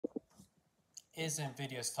Is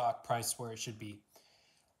NVIDIA stock price where it should be?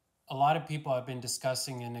 A lot of people have been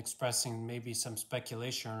discussing and expressing maybe some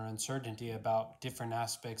speculation or uncertainty about different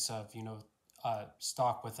aspects of,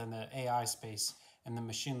 stock within the AI space and the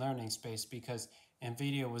machine learning space because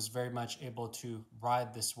NVIDIA was very much able to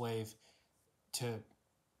ride this wave to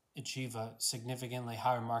achieve a significantly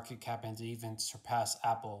higher market cap and to even surpass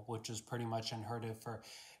Apple, which was pretty much unheard of for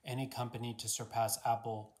any company to surpass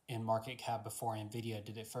Apple in market cap before NVIDIA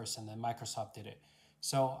did it first and then Microsoft did it.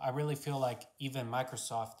 So I really feel like even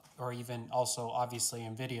Microsoft or even also obviously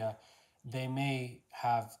NVIDIA, they may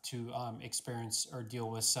have to experience or deal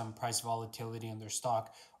with some price volatility in their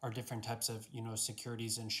stock or different types of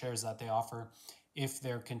securities and shares that they offer if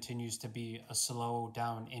there continues to be a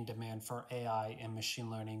slowdown in demand for AI and machine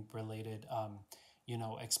learning related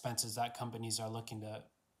expenses that companies are looking to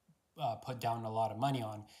put down a lot of money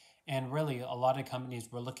on. And really, a lot of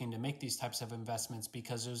companies were looking to make these types of investments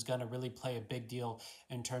because it was going to really play a big deal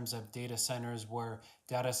in terms of data centers where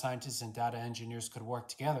data scientists and data engineers could work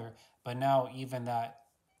together. But now, even that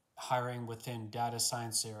hiring within data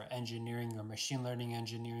science or engineering or machine learning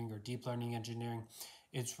engineering or deep learning engineering,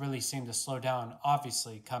 it's really seemed to slow down.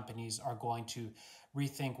 Obviously, companies are going to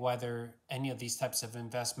rethink whether any of these types of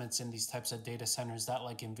investments in these types of data centers that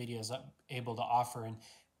like NVIDIA is able to offer and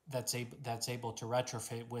that's able to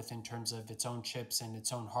retrofit with in terms of its own chips and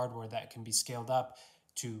its own hardware that can be scaled up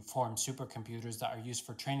to form supercomputers that are used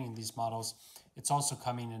for training these models, it's also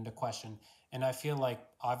coming into question. And I feel like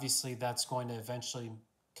obviously that's going to eventually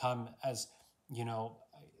come as, you know,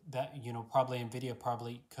 probably NVIDIA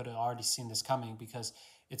probably could have already seen this coming because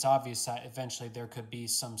it's obvious that eventually there could be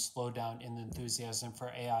some slowdown in the enthusiasm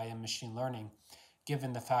for AI and machine learning,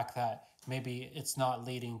 given the fact that maybe it's not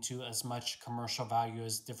leading to as much commercial value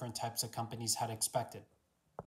as different types of companies had expected.